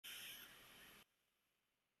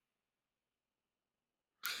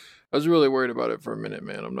I was really worried about it for a minute,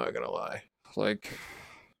 man. I'm not gonna lie. Like,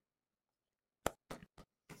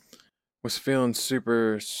 was feeling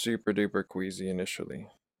super, super duper queasy initially,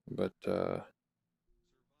 but a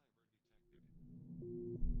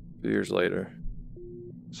few years later.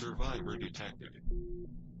 Survivor detected.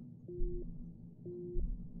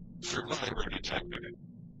 Survivor detected.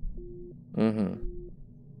 Mm-hmm.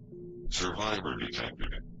 Survivor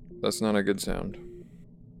detected. That's not a good sound.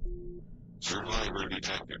 Survivor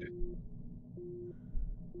detected.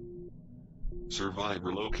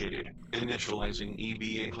 Survivor located. Initializing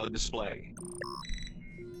EVA HUD display.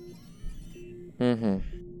 Mm-hmm.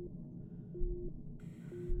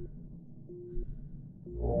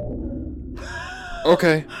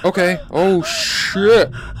 Okay, okay. Oh, shit.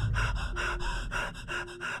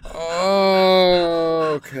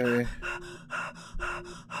 Oh, okay.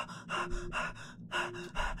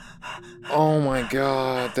 Oh my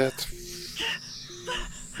god, that's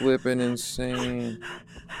flipping insane.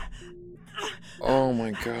 Oh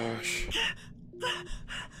my gosh.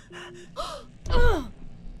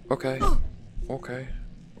 Okay. Okay.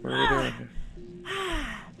 What are we doing here?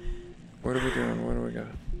 What are we doing? What do we got?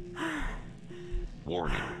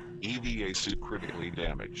 Warning. EVA suit critically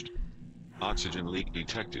damaged. Oxygen leak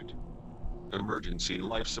detected. Emergency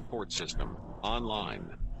life support system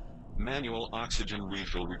online. Manual oxygen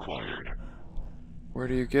refill required. Where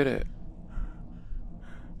do you get it?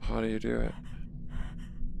 How do you do it?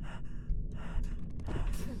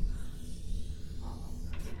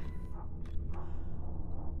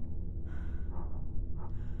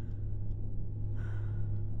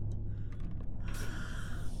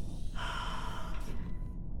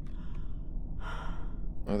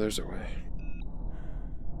 Oh, there's a way.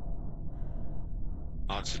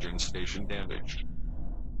 Oxygen station damaged.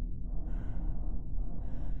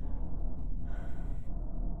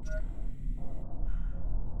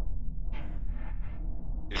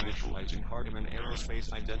 Initializing Hardeman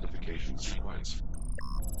Aerospace identification sequence.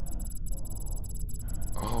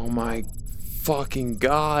 Oh my fucking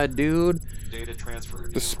god, dude. Data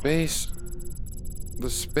transferred. The space.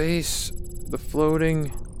 The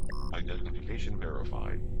floating. Identification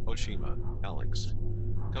verified. Oshima, Alex.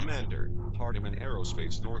 Commander, Hardeman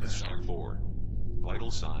Aerospace North Star 4. Vital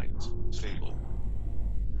signs, stable.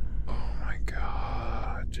 Oh my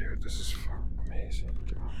god, dude, this is fucking amazing.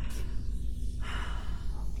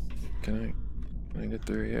 Can I get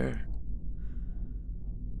through here?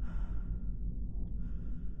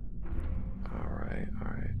 Alright,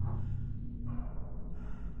 alright.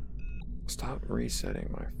 Stop resetting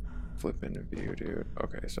my flipping view, dude.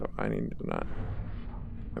 Okay, so I need to not.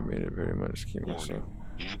 I made it very much keep missing.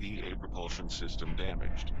 EVA propulsion system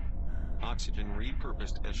damaged. Oxygen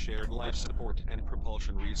repurposed as shared life support and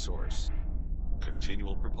propulsion resource.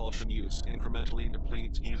 Continual propulsion use incrementally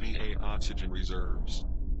depletes EVA oxygen reserves.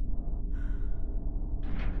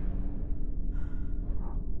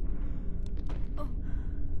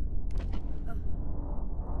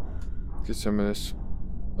 Get some of this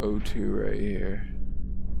O2 right here.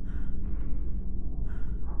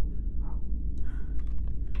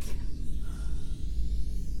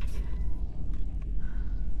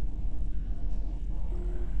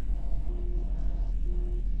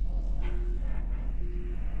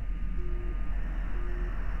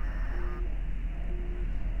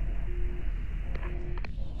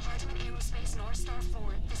 Hardeman Aerospace North Star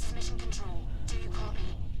 4, this is Mission Control. Do you copy?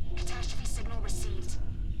 Catastrophe signal received.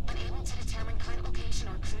 Unable to determine current location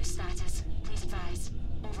or crew status. Please advise.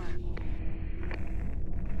 Over.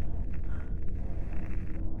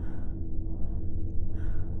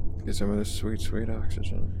 Get some of this sweet, sweet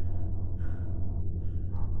oxygen.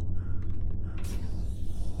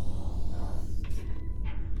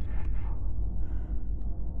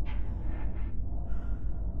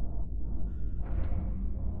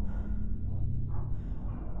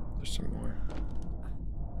 There's some more.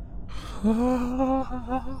 Oh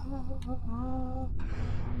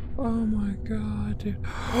my god, dude.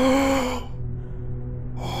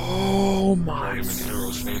 Oh my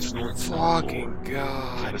Aerospace North fucking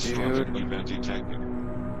god, Catastrophic dude. event detected.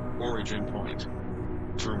 Origin point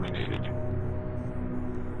terminated.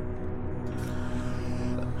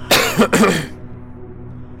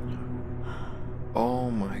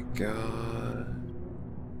 Oh my god.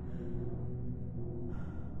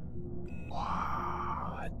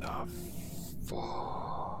 What the fuck?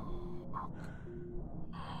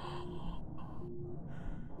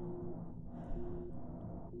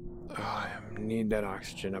 Oh, I need that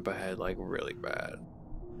oxygen up ahead, like, really bad.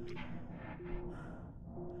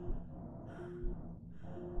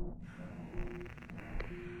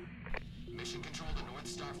 Mission Control to North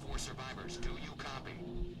Star 4 survivors. Do you copy?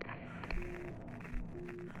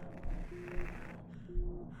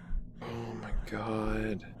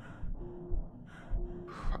 god.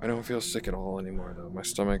 I don't feel sick at all anymore though. My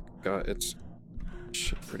stomach got its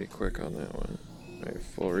shit pretty quick on that one. Alright,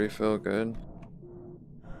 full refill, good.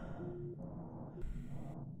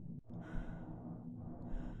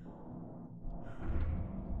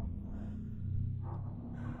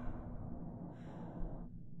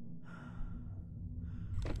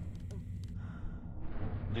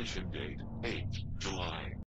 Mission date, 8th July.